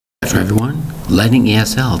Afternoon, everyone.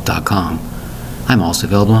 lightningesl.com. I'm also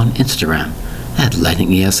available on Instagram at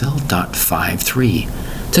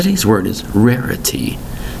lightningesl.53. Today's word is rarity.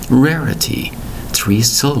 Rarity. 3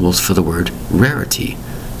 syllables for the word rarity,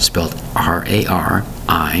 spelled R-A-R-I-T-Y.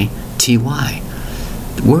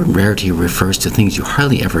 The word rarity refers to things you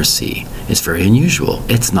hardly ever see. It's very unusual.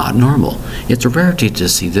 It's not normal. It's a rarity to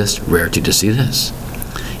see this, rarity to see this.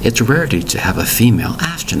 It's a rarity to have a female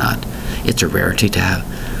astronaut. It's a rarity to have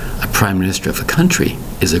a prime minister of a country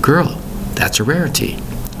is a girl. That's a rarity.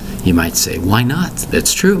 You might say, why not?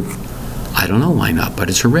 That's true. I don't know why not,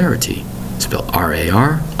 but it's a rarity. Spelled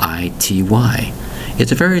R-A-R-I-T-Y.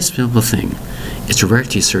 It's a very simple thing. It's a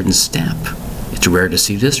rarity to a certain step. It's rare to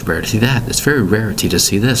see this, rare to see that. It's very rarity to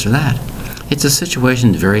see this or that. It's a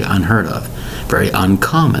situation very unheard of, very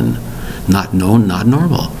uncommon, not known, not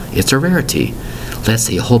normal. It's a rarity. Let's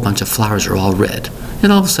say a whole bunch of flowers are all red,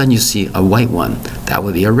 and all of a sudden you see a white one. That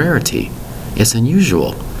would be a rarity. It's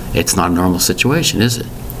unusual. It's not a normal situation, is it?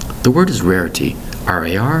 The word is rarity,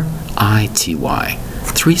 R-A-R-I-T-Y.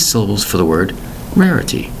 3 syllables for the word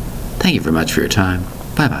rarity. Thank you very much for your time.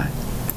 Bye-bye.